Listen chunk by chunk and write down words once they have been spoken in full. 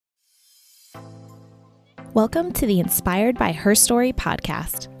Welcome to the Inspired by Her Story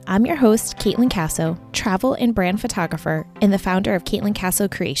podcast. I'm your host, Caitlin Casso, travel and brand photographer and the founder of Caitlin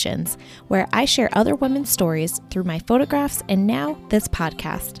Casso Creations, where I share other women's stories through my photographs and now this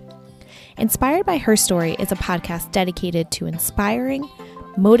podcast. Inspired by Her Story is a podcast dedicated to inspiring,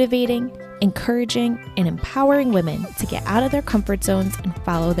 motivating, encouraging, and empowering women to get out of their comfort zones and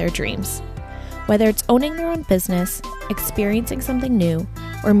follow their dreams. Whether it's owning their own business, experiencing something new,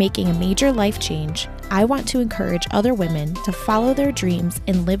 or making a major life change, I want to encourage other women to follow their dreams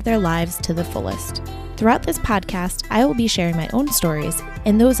and live their lives to the fullest. Throughout this podcast, I will be sharing my own stories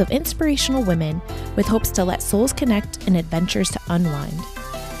and those of inspirational women with hopes to let souls connect and adventures to unwind.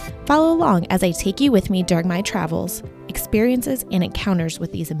 Follow along as I take you with me during my travels, experiences, and encounters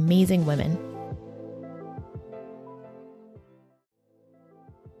with these amazing women.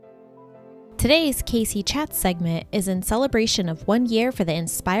 Today's Casey Chats segment is in celebration of 1 year for the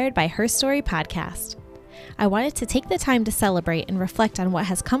Inspired by Her Story podcast. I wanted to take the time to celebrate and reflect on what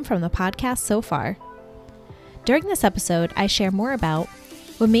has come from the podcast so far. During this episode, I share more about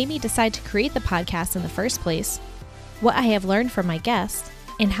what made me decide to create the podcast in the first place, what I have learned from my guests,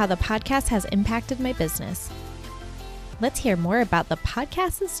 and how the podcast has impacted my business. Let's hear more about the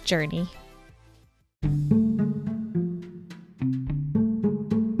podcast's journey.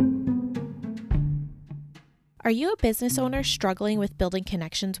 Are you a business owner struggling with building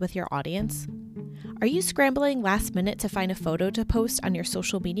connections with your audience? Are you scrambling last minute to find a photo to post on your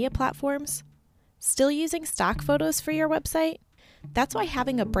social media platforms? Still using stock photos for your website? That's why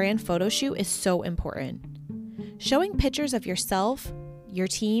having a brand photo shoot is so important. Showing pictures of yourself, your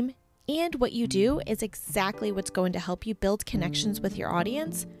team, and what you do is exactly what's going to help you build connections with your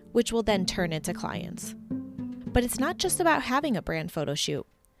audience, which will then turn into clients. But it's not just about having a brand photo shoot.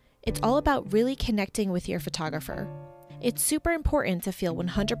 It's all about really connecting with your photographer. It's super important to feel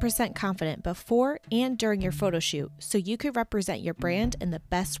 100% confident before and during your photo shoot so you could represent your brand in the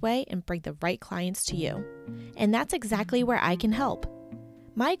best way and bring the right clients to you. And that's exactly where I can help.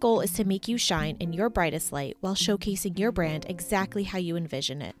 My goal is to make you shine in your brightest light while showcasing your brand exactly how you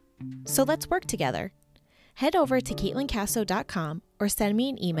envision it. So let's work together. Head over to CaitlinCasso.com or send me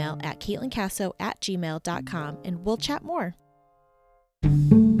an email at CaitlinCasso@gmail.com and we'll chat more.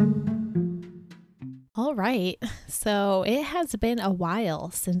 All right, so it has been a while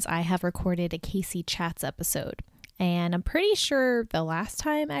since I have recorded a Casey Chats episode, and I'm pretty sure the last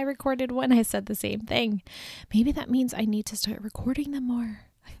time I recorded one, I said the same thing. Maybe that means I need to start recording them more.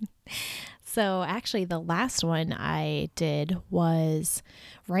 So actually, the last one I did was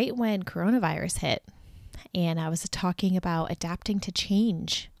right when coronavirus hit, and I was talking about adapting to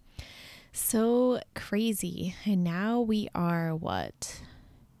change. So crazy, and now we are,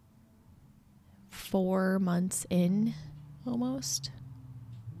 4 months in almost.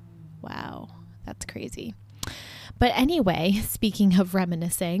 Wow, that's crazy. But anyway, speaking of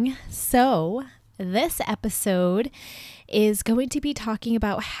reminiscing, so this episode is going to be talking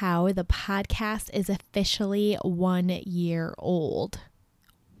about how the podcast is officially 1 year old.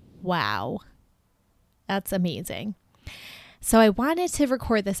 Wow, that's amazing. So I wanted to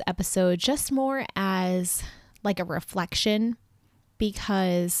record this episode just more as like a reflection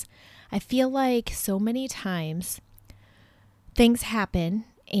because I feel like so many times things happen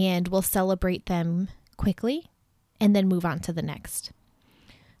and we'll celebrate them quickly and then move on to the next.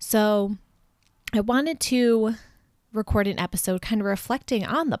 So I wanted to record an episode kind of reflecting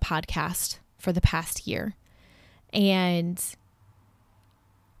on the podcast for the past year and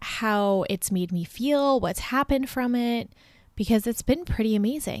how it's made me feel, what's happened from it, because it's been pretty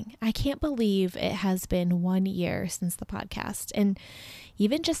amazing. I can't believe it has been 1 year since the podcast. And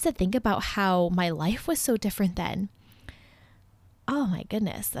even just to think about how my life was so different then. Oh my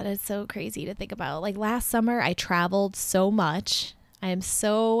goodness, that is so crazy to think about. Like last summer, I traveled so much. I am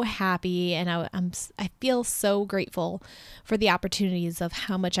so happy and I feel so grateful for the opportunities of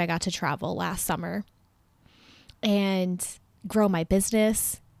how much I got to travel last summer and grow my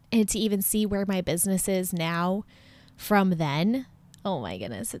business and to even see where my business is now from then. Oh my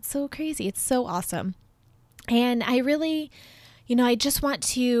goodness, it's so crazy. It's so awesome. And I really, I just want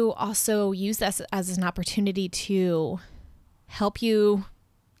to also use this as an opportunity to help you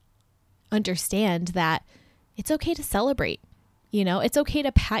understand that it's okay to celebrate. It's okay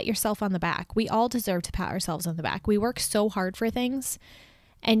to pat yourself on the back. We all deserve to pat ourselves on the back. We work so hard for things,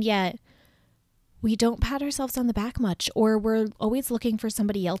 and yet we don't pat ourselves on the back much, or we're always looking for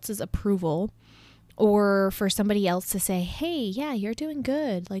somebody else's approval or for somebody else to say, hey, yeah, you're doing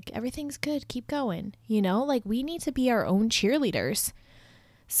good. Like everything's good. Keep going. Like we need to be our own cheerleaders.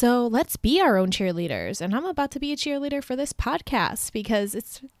 So let's be our own cheerleaders. And I'm about to be a cheerleader for this podcast because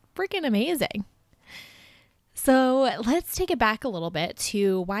it's freaking amazing. So let's take it back a little bit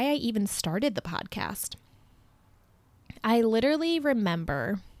to why I even started the podcast. I literally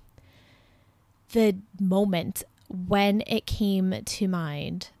remember the moment when it came to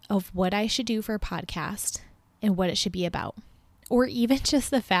mind of what I should do for a podcast and what it should be about. Or even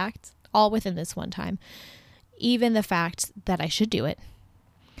just the fact, all within this one time, even the fact that I should do it.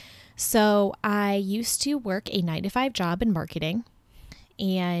 So I used to work a 9-to-5 job in marketing,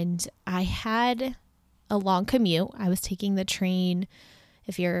 and I had a long commute. I was taking the train,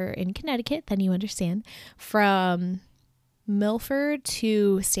 if you're in Connecticut, then you understand, from Milford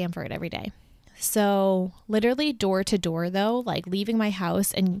to Stamford every day. So literally door to door though, like leaving my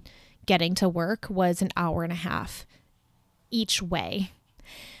house and getting to work was an hour and a half each way.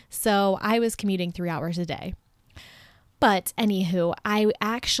 So I was commuting 3 hours a day. But anywho, I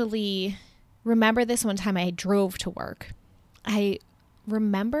actually remember this one time I drove to work. I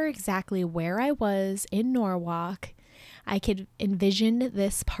remember exactly where I was in Norwalk. I could envision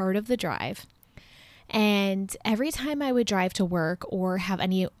this part of the drive. And every time I would drive to work or have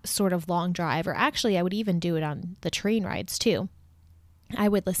any sort of long drive, or actually I would even do it on the train rides too, I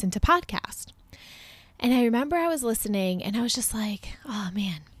would listen to podcasts. And I remember I was listening and I was just like, oh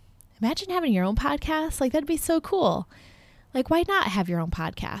man, imagine having your own podcast. Like that'd be so cool. Like why not have your own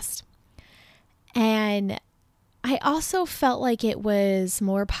podcast? And I also felt like it was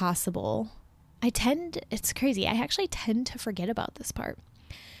more possible. It's crazy. I actually tend to forget about this part.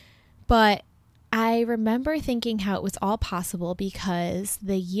 But I remember thinking how it was all possible because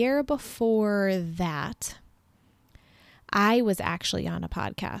the year before that, I was actually on a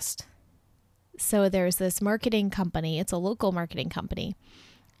podcast. So there's this marketing company. It's a local marketing company.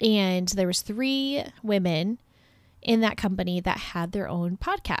 And there was 3 women in that company that had their own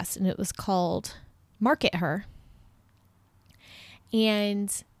podcast, and it was called Market Her.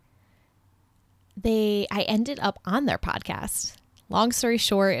 And I ended up on their podcast. Long story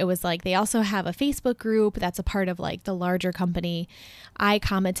short, it was like they also have a Facebook group that's a part of like the larger company. I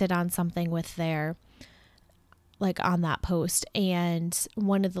commented on something with on that post, and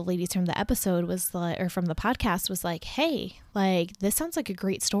one of the ladies from the episode from the podcast was like, hey, like this sounds like a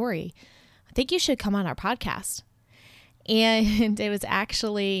great story. I think you should come on our podcast. And it was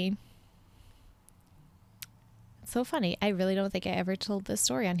actually so funny. I really don't think I ever told this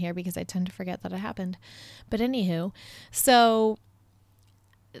story on here because I tend to forget that it happened. But anywho, so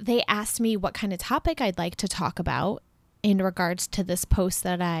they asked me what kind of topic I'd like to talk about in regards to this post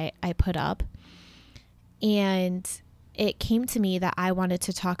that I put up. And it came to me that I wanted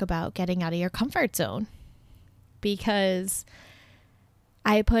to talk about getting out of your comfort zone, because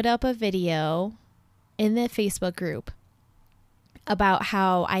I put up a video in the Facebook group about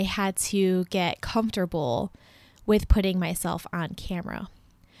how I had to get comfortable with putting myself on camera.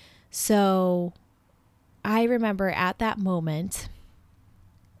 So I remember at that moment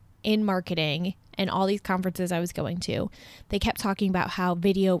in marketing and all these conferences I was going to, they kept talking about how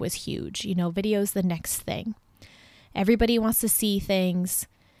video was huge. You know, video is the next thing. Everybody wants to see things.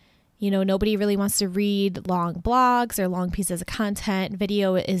 You know, nobody really wants to read long blogs or long pieces of content.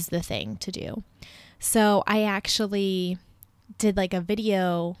 Video is the thing to do. So I actually did like a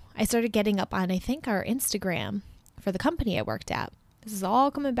video. I started getting up on, I think, our Instagram for the company I worked at. This is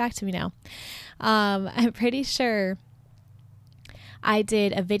all coming back to me now. I'm pretty sure I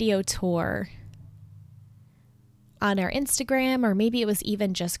did a video tour on our Instagram, or maybe it was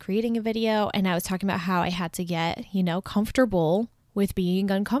even just creating a video. And I was talking about how I had to get, comfortable with being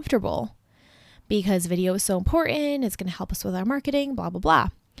uncomfortable because video is so important. It's going to help us with our marketing, blah, blah, blah.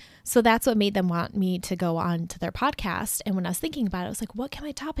 So that's what made them want me to go on to their podcast. And when I was thinking about it, I was like, what can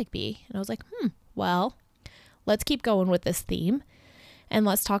my topic be? And I was like, well, let's keep going with this theme and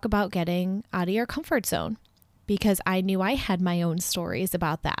let's talk about getting out of your comfort zone, because I knew I had my own stories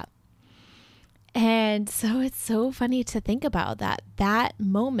about that. And so it's so funny to think about that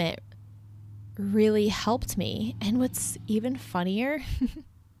moment really helped me. And what's even funnier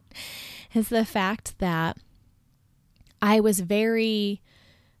is the fact that I was very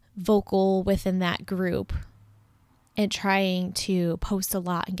vocal within that group and trying to post a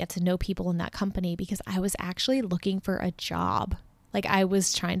lot and get to know people in that company, because I was actually looking for a job. Like I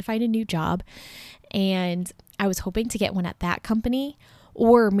was trying to find a new job, and I was hoping to get one at that company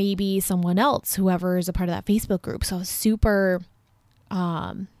or maybe someone else, whoever is a part of that Facebook group. So I was super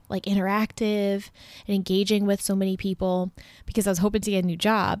interactive and engaging with so many people because I was hoping to get a new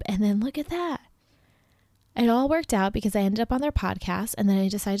job. And then look at that. It all worked out because I ended up on their podcast, and then I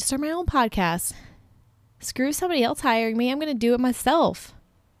decided to start my own podcast. Screw somebody else hiring me. I'm going to do it myself.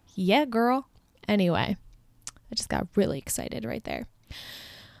 Yeah, girl. Anyway, I just got really excited right there.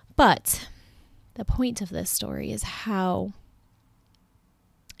 But the point of this story is how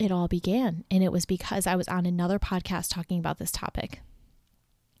it all began. And it was because I was on another podcast talking about this topic.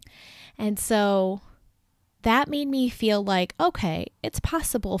 And so that made me feel like, okay, it's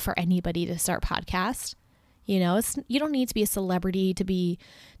possible for anybody to start podcasts. You know, you don't need to be a celebrity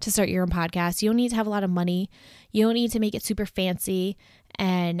to start your own podcast. You don't need to have a lot of money. You don't need to make it super fancy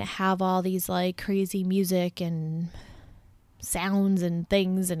and have all these like crazy music and sounds and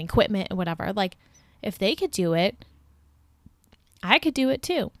things and equipment and whatever. Like, if they could do it, I could do it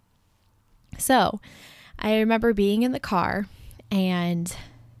too. So I remember being in the car, and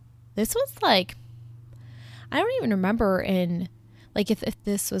this was like, I don't even remember if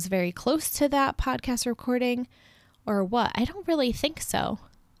this was very close to that podcast recording or what. I don't really think so.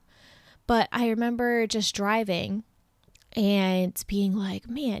 But I remember just driving and being like,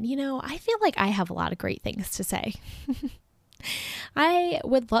 man, I feel like I have a lot of great things to say. I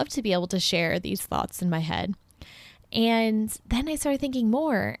would love to be able to share these thoughts in my head. And then I started thinking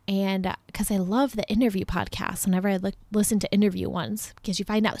more, and because I love the interview podcasts whenever I listen to interview ones, because you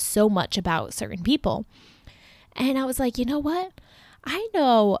find out so much about certain people. And I was like, you know what? I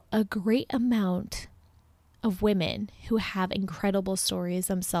know a great amount of women who have incredible stories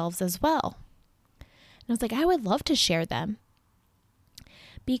themselves as well. And I was like, I would love to share them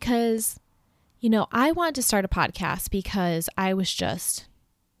because, I wanted to start a podcast because I was just,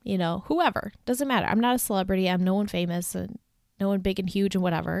 whoever, doesn't matter. I'm not a celebrity. I'm no one famous and no one big and huge and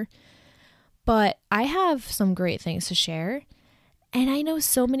whatever, but I have some great things to share. And I know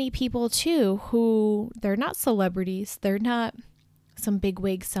so many people too, who they're not celebrities. They're not some big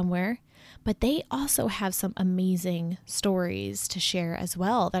wig somewhere, but they also have some amazing stories to share as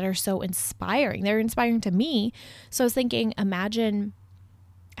well that are so inspiring. They're inspiring to me. So I was thinking, imagine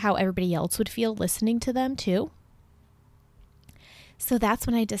how everybody else would feel listening to them too. So that's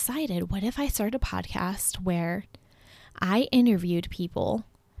when I decided, what if I started a podcast where I interviewed people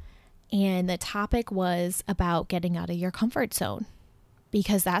and the topic was about getting out of your comfort zone?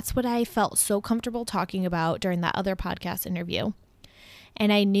 Because that's what I felt so comfortable talking about during that other podcast interview.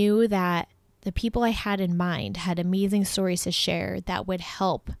 And I knew that the people I had in mind had amazing stories to share that would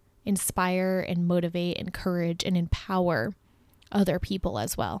help inspire and motivate, encourage, and empower other people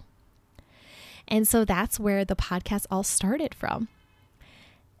as well. And so that's where the podcast all started from.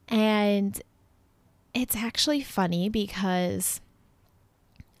 And it's actually funny because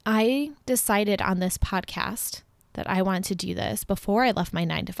I decided on this podcast that I wanted to do this before I left my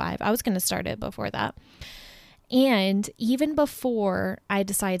 9-to-5. I was going to start it before that. And even before I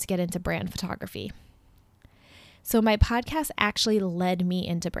decided to get into brand photography. So my podcast actually led me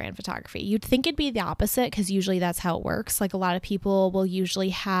into brand photography. You'd think it'd be the opposite because usually that's how it works. Like a lot of people will usually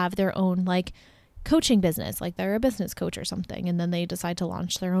have their own like coaching business, like they're a business coach or something, and then they decide to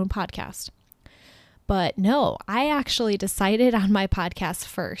launch their own podcast. But no, I actually decided on my podcast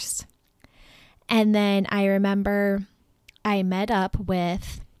first. And then I remember I met up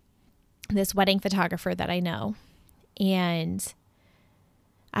with this wedding photographer that I know, and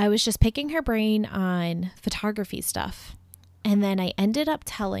I was just picking her brain on photography stuff. And then I ended up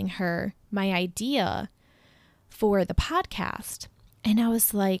telling her my idea for the podcast. And I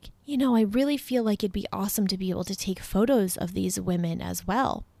was like, I really feel like it'd be awesome to be able to take photos of these women as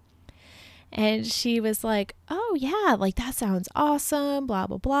well. And she was like, oh yeah, like that sounds awesome, blah,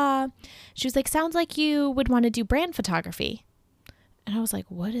 blah, blah. She was like, sounds like you would want to do brand photography. And I was like,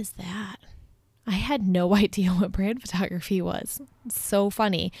 what is that? I had no idea what brand photography was. It's so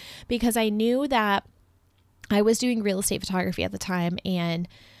funny because I knew that I was doing real estate photography at the time and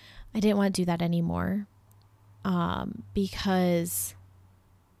I didn't want to do that anymore because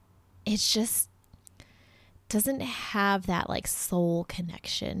it just doesn't have that like soul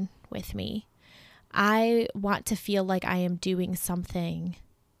connection with me. I want to feel like I am doing something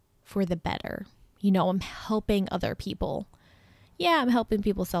for the better. I'm helping other people. Yeah, I'm helping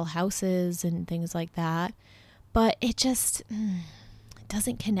people sell houses and things like that, but it just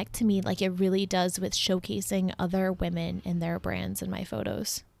doesn't connect to me like it really does with showcasing other women and their brands in my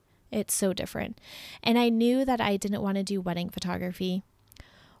photos. It's so different. And I knew that I didn't want to do wedding photography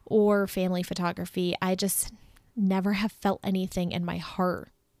or family photography. I just never have felt anything in my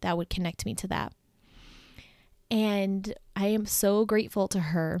heart that would connect me to that. And I am so grateful to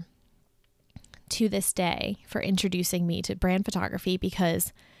her to this day for introducing me to brand photography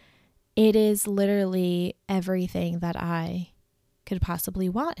because it is literally everything that I could possibly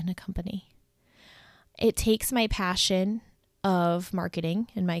want in a company. It takes my passion of marketing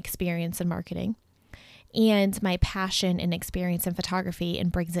and my experience in marketing and my passion and experience in photography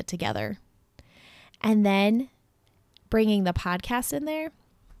and brings it together. And then bringing the podcast in there,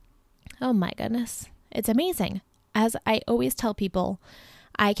 Oh my goodness. It's amazing. As I always tell people,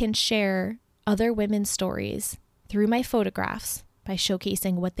 I can share other women's stories through my photographs by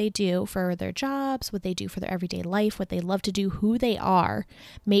showcasing what they do for their jobs, what they do for their everyday life, what they love to do, who they are,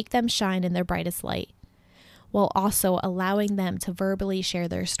 make them shine in their brightest light, while also allowing them to verbally share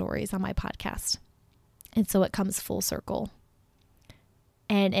their stories on my podcast. And so it comes full circle.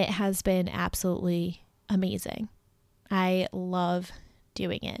 And it has been absolutely amazing. I love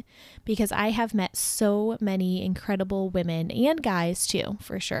doing it because I have met so many incredible women and guys too,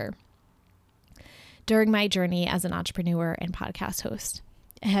 for sure, during my journey as an entrepreneur and podcast host.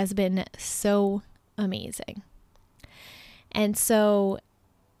 It has been so amazing. And so,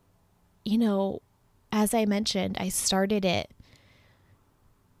 as I mentioned, I started it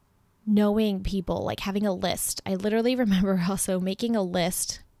knowing people, like having a list. I literally remember also making a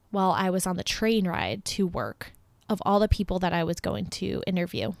list while I was on the train ride to work of all the people that I was going to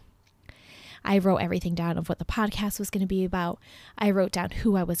interview. I wrote everything down of what the podcast was going to be about. I wrote down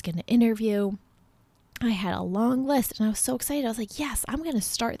who I was going to interview. I had a long list and I was so excited. I was like, yes, I'm going to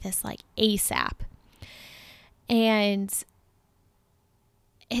start this like ASAP. And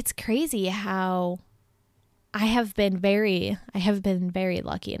it's crazy how I have been very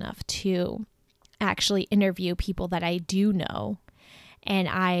lucky enough to actually interview people that I do know. And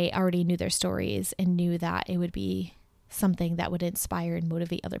I already knew their stories and knew that it would be something that would inspire and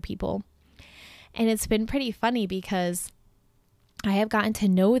motivate other people. And it's been pretty funny because I have gotten to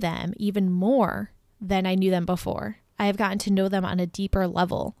know them even more than I knew them before. I have gotten to know them on a deeper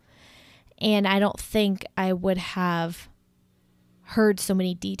level. And I don't think I would have heard so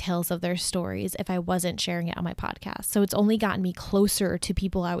many details of their stories if I wasn't sharing it on my podcast. So it's only gotten me closer to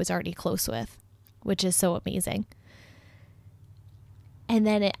people I was already close with, which is so amazing. And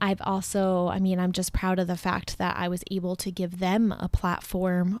then I'm just proud of the fact that I was able to give them a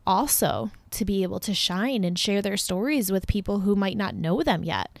platform also to be able to shine and share their stories with people who might not know them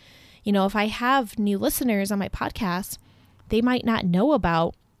yet. If I have new listeners on my podcast, they might not know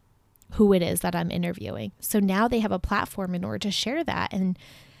about who it is that I'm interviewing. So now they have a platform in order to share that, and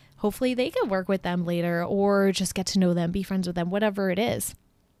hopefully they can work with them later or just get to know them, be friends with them, whatever it is.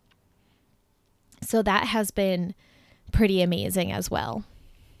 So that has been pretty amazing as well.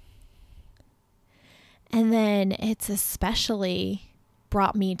 And then it's especially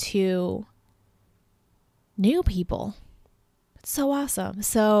brought me to new people. It's so awesome.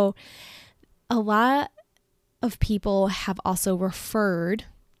 So a lot of people have also referred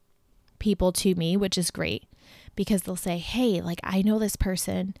people to me, which is great because they'll say, hey, like I know this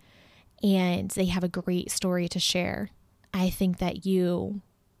person and they have a great story to share. I think that you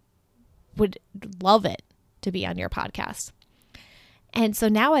would love it to be on your podcast. And so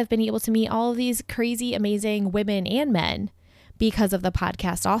now I've been able to meet all of these crazy, amazing women and men because of the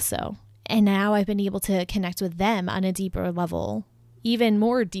podcast also. And now I've been able to connect with them on a deeper level, even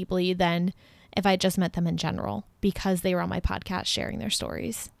more deeply than if I just met them in general, because they were on my podcast sharing their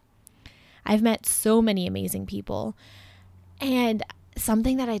stories. I've met so many amazing people. And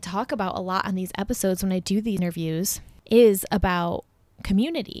something that I talk about a lot on these episodes when I do the interviews is about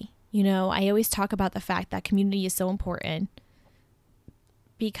community. I always talk about the fact that community is so important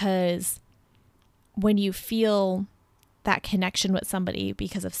because when you feel that connection with somebody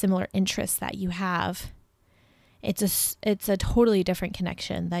because of similar interests that you have, it's a totally different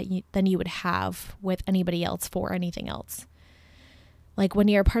connection than you would have with anybody else for anything else. Like when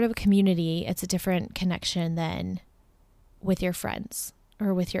you're a part of a community, it's a different connection than with your friends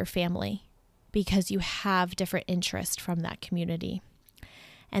or with your family because you have different interests from that community.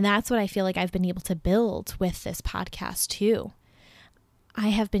 And that's what I feel like I've been able to build with this podcast too. I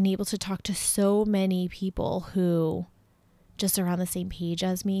have been able to talk to so many people who just are on the same page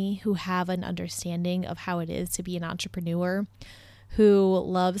as me, who have an understanding of how it is to be an entrepreneur, who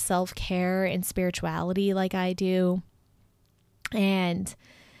love self-care and spirituality like I do. And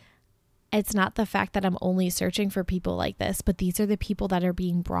it's not the fact that I'm only searching for people like this, but these are the people that are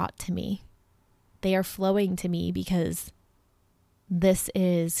being brought to me. They are flowing to me because this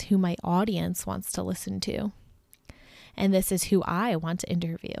is who my audience wants to listen to. And this is who I want to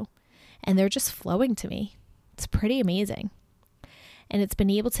interview. And they're just flowing to me. It's pretty amazing. And it's been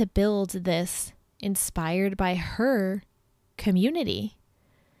able to build this inspired by her community.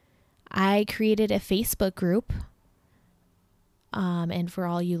 I created a Facebook group. And for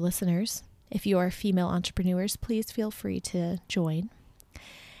all you listeners, if you are female entrepreneurs, please feel free to join.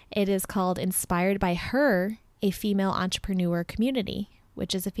 It is called Inspired by Her, a Female Entrepreneur Community,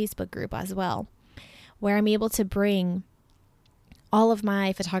 which is a Facebook group as well, where I'm able to bring all of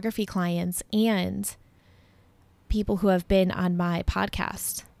my photography clients and people who have been on my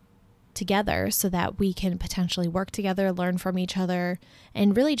podcast together so that we can potentially work together, learn from each other,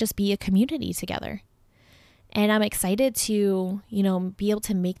 and really just be a community together. And I'm excited to, be able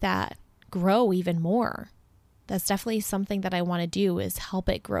to make that grow even more. That's definitely something that I want to do, is help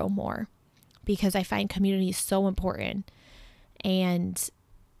it grow more, because I find community so important. And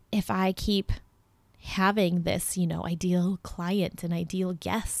if I keep having this, ideal client and ideal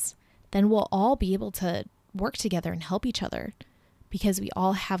guests, then we'll all be able to work together and help each other because we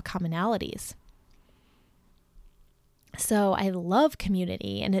all have commonalities. So I love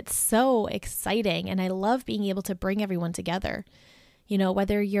community, and it's so exciting, and I love being able to bring everyone together.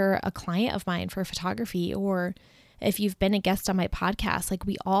 Whether you're a client of mine for photography or if you've been a guest on my podcast, like,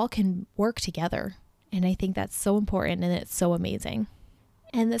 we all can work together. And I think that's so important, and it's so amazing.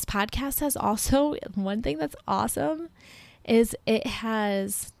 And this podcast has also, one thing that's awesome is it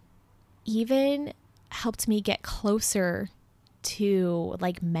has even helped me get closer to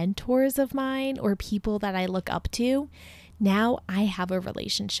like mentors of mine or people that I look up to. Now I have a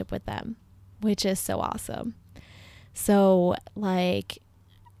relationship with them, which is so awesome. So like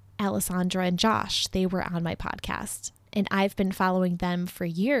Alessandra and Josh, they were on my podcast, and I've been following them for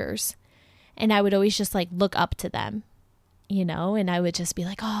years. And I would always just like look up to them, and I would just be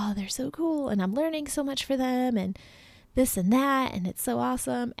like, oh, they're so cool. And I'm learning so much for them and this and that. And it's so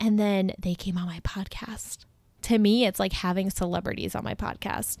awesome. And then they came on my podcast. To me, it's like having celebrities on my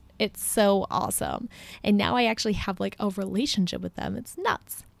podcast. It's so awesome. And now I actually have like a relationship with them. It's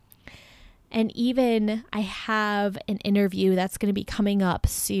nuts. And even I have an interview that's going to be coming up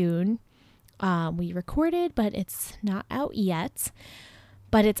soon. We recorded, but it's not out yet.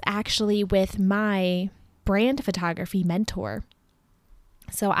 But it's actually with my brand photography mentor.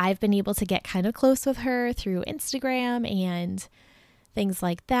 So I've been able to get kind of close with her through Instagram and things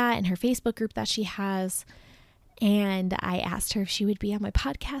like that, and her Facebook group that she has. And I asked her if she would be on my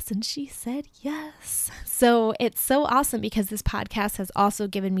podcast, and she said yes. So it's so awesome because this podcast has also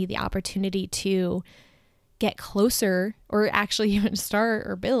given me the opportunity to get closer, or actually even start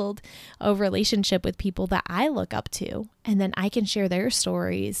or build a relationship with people that I look up to. And then I can share their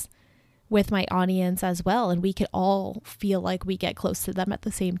stories with my audience as well. And we could all feel like we get close to them at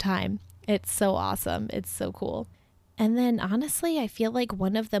the same time. It's so awesome. It's so cool. And then honestly, I feel like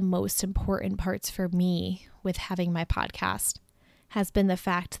one of the most important parts for me with having my podcast has been the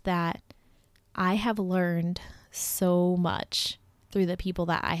fact that I have learned so much through the people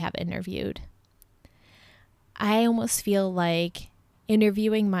that I have interviewed. I almost feel like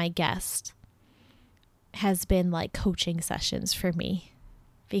interviewing my guest has been like coaching sessions for me,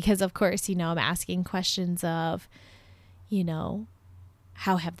 because of course, I'm asking questions of,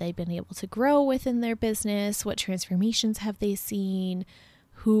 how have they been able to grow within their business? What transformations have they seen?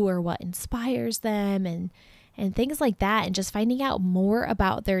 Who or what inspires them? And things like that. And just finding out more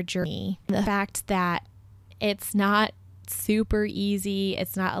about their journey. The fact that it's not super easy.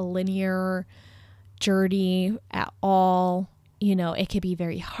 It's not a linear journey at all. It could be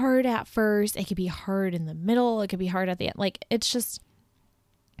very hard at first. It could be hard in the middle. It could be hard at the end. Like, it's just,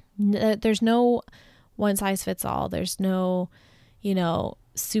 there's no one size fits all. There's no,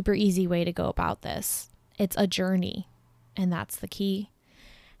 super easy way to go about this. It's a journey, and that's the key.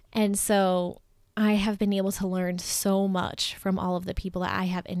 And so I have been able to learn so much from all of the people that I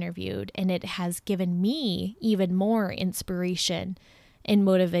have interviewed, and it has given me even more inspiration and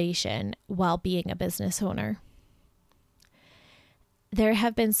motivation while being a business owner. There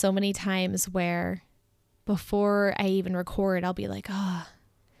have been so many times where before I even record, I'll be like, I'm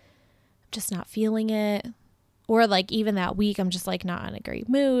just not feeling it. Or like even that week, I'm just like not in a great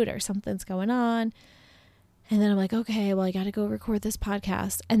mood or something's going on. And then I'm like, okay, well, I got to go record this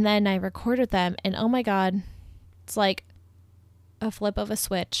podcast. And then I recorded them, and oh my God, it's like a flip of a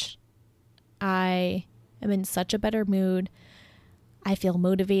switch. I am in such a better mood. I feel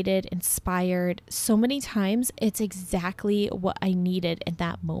motivated, inspired. So many times it's exactly what I needed in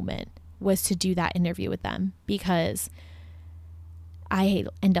that moment, was to do that interview with them, because I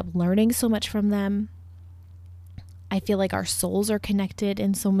end up learning so much from them. I feel like our souls are connected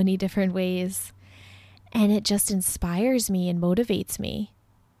in so many different ways, and it just inspires me and motivates me.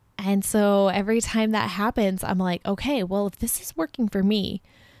 And so every time that happens, I'm like, okay, well, if this is working for me,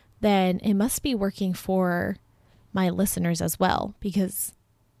 then it must be working for my listeners as well, because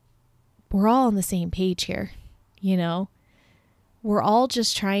we're all on the same page here. We're all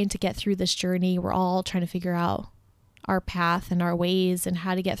just trying to get through this journey. We're all trying to figure out our path and our ways and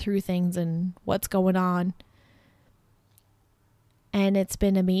how to get through things and what's going on. And it's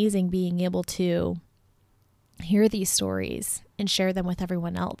been amazing being able to hear these stories and share them with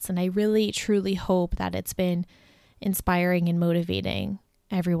everyone else. And I really, truly hope that it's been inspiring and motivating.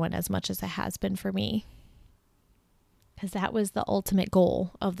 everyone as much as it has been for me. Because that was the ultimate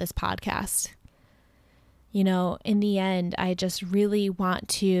goal of this podcast. You know, in the end, I just really want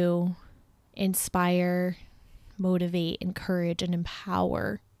to inspire, motivate, encourage, and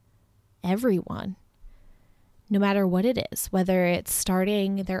empower everyone, no matter what it is, whether it's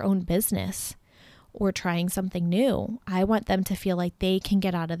starting their own business or trying something new. I want them to feel like they can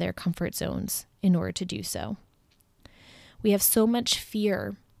get out of their comfort zones in order to do so. We have so much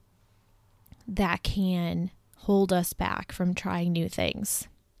fear that can hold us back from trying new things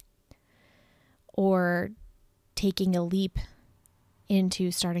or taking a leap into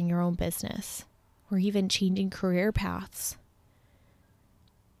starting your own business or even changing career paths.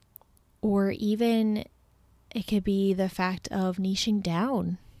 Or even it could be the fact of niching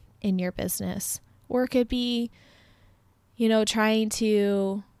down in your business. Or it could be, trying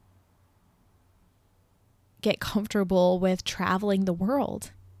to get comfortable with traveling the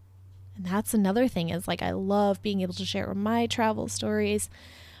world. And that's another thing is like, I love being able to share my travel stories,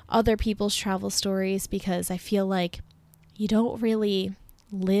 other people's travel stories, because I feel like you don't really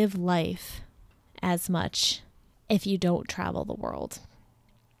live life as much if you don't travel the world.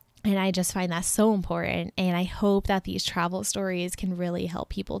 And I just find that so important. And I hope that these travel stories can really help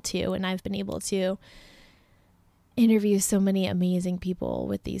people too. And I've been able to interview so many amazing people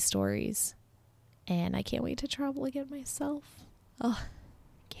with these stories. And I can't wait to travel again myself. Oh,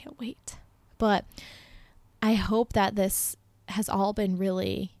 can't wait. But I hope that this has all been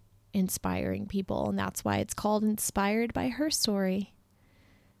really inspiring people. And that's why it's called Inspired by Her Story.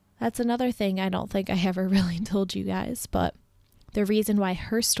 That's another thing I don't think I ever really told you guys, but the reason why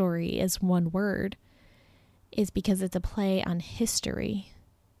her story is one word is because it's a play on history.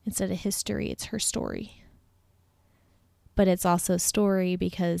 Instead of history, it's her story. But it's also story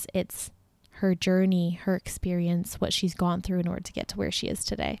because it's her journey, her experience, what she's gone through in order to get to where she is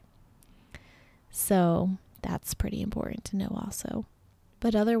today. So that's pretty important to know also.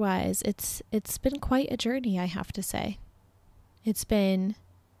 But otherwise, it's been quite a journey, I have to say. It's been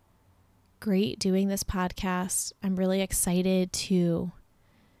great doing this podcast. I'm really excited to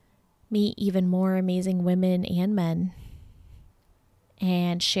meet even more amazing women and men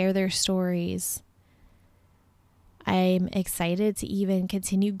and share their stories. I'm excited to even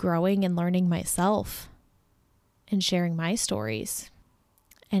continue growing and learning myself and sharing my stories.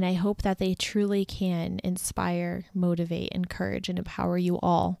 And I hope that they truly can inspire, motivate, encourage, and empower you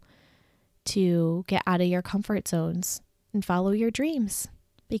all to get out of your comfort zones and follow your dreams.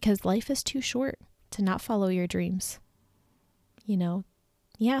 Because life is too short to not follow your dreams.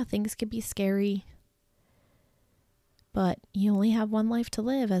 Things could be scary, but you only have one life to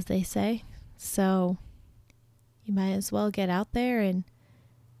live, as they say. So you might as well get out there and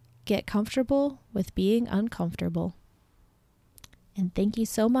get comfortable with being uncomfortable. And thank you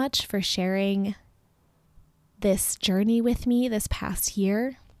so much for sharing this journey with me this past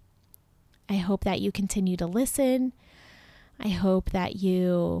year. I hope that you continue to listen. I hope that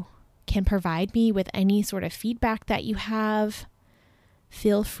you can provide me with any sort of feedback that you have.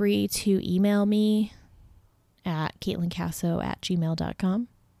 Feel free to email me at caitlincasso@gmail.com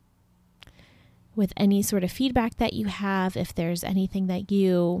with any sort of feedback that you have. If there's anything that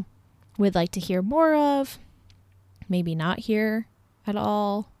you would like to hear more of, maybe not hear at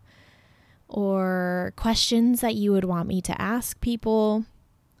all, or questions that you would want me to ask people,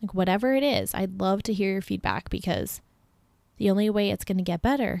 like whatever it is, I'd love to hear your feedback, because the only way it's going to get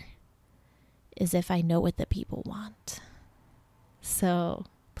better is if I know what the people want. So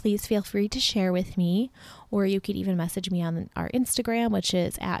please feel free to share with me, or you could even message me on our Instagram, which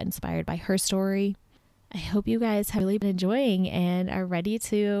is @InspiredByHerStory. I hope you guys have really been enjoying and are ready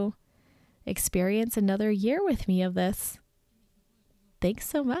to experience another year with me of this. Thanks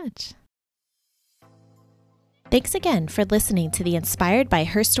so much. Thanks again for listening to the Inspired by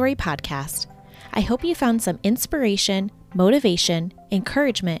Her Story podcast. I hope you found some inspiration, motivation,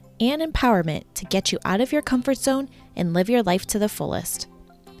 encouragement, and empowerment to get you out of your comfort zone and live your life to the fullest.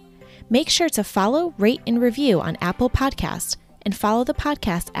 Make sure to follow, rate, and review on Apple Podcasts, and follow the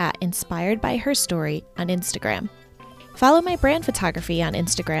podcast at Inspired by Her Story on Instagram. Follow my brand photography on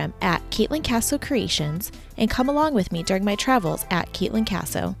Instagram at Caitlin Casso Creations, and come along with me during my travels at Caitlin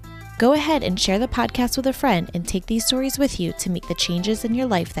Casso. Go ahead and share the podcast with a friend and take these stories with you to make the changes in your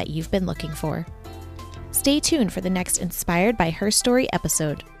life that you've been looking for. Stay tuned for the next Inspired by Her Story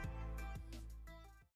episode.